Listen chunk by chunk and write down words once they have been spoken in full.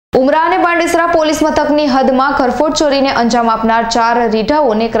ઉમરા અને પાંડેસરા પોલીસ મથકની હદમાં ઘરફોડ ચોરીને અંજામ આપનાર 4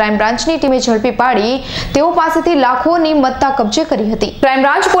 રીઢાઓને ક્રાઇમ બ્રાન્ચની ટીમે ઝડપી પાડી તેઓ પાસેથી લાખોની મત્તા કબજે કરી હતી। ક્રાઇમ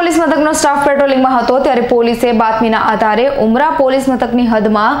બ્રાન્ચ પોલીસ મથકનો સ્ટાફ પેટ્રોલિંગમાં હતો ત્યારે પોલીસે બાતમીના આધારે ઉમરા પોલીસ મથકની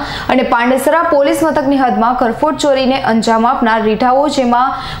હદમાં અને પાંડેસરા પોલીસ મથકની હદમાં ઘરફોડ ચોરીને અંજામ આપનાર રીઢાઓ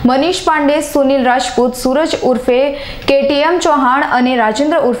જેમાં મનીષ પાંડે, સુનિલ રાજપૂત, सूरज ઉર્ફે કેટીએમ ચૌહાણ અને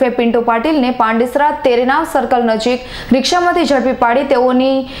રાજેન્દ્ર ઉર્ફે પિન્ટુ પાટીલને પાંડેસરા તેરેનાવ સર્કલ નજીક રિક્ષામાંથી ઝડપી પાડી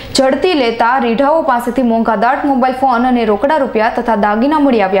તેઓની ઝડપી લેતા રીઢાઓ પાસેથી મોંઘાદાટ મોબાઈલ ફોન અને રોકડા રૂપિયા તથા દાગીના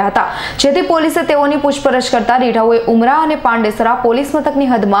મળી આવ્યા હતા। જેથી પોલીસે તેઓની પૂછપરછ કરતા રીઢાઓએ ઉમરા અને પાંડેસરા પોલીસ મથકની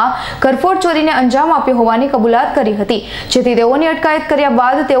હદમાં ઘરફોડ ચોરીને અંજામ આપ્યો હોવાની કબૂલાત કરી હતી। જેથી તેઓની અટકાયત કર્યા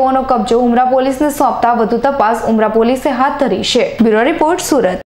બાદ તેઓનો કબજો ઉમરા પોલીસને સોંપતા વધુ તપાસ ઉમરા પોલીસે હાથ ધરી છે। Bureau report, Surat.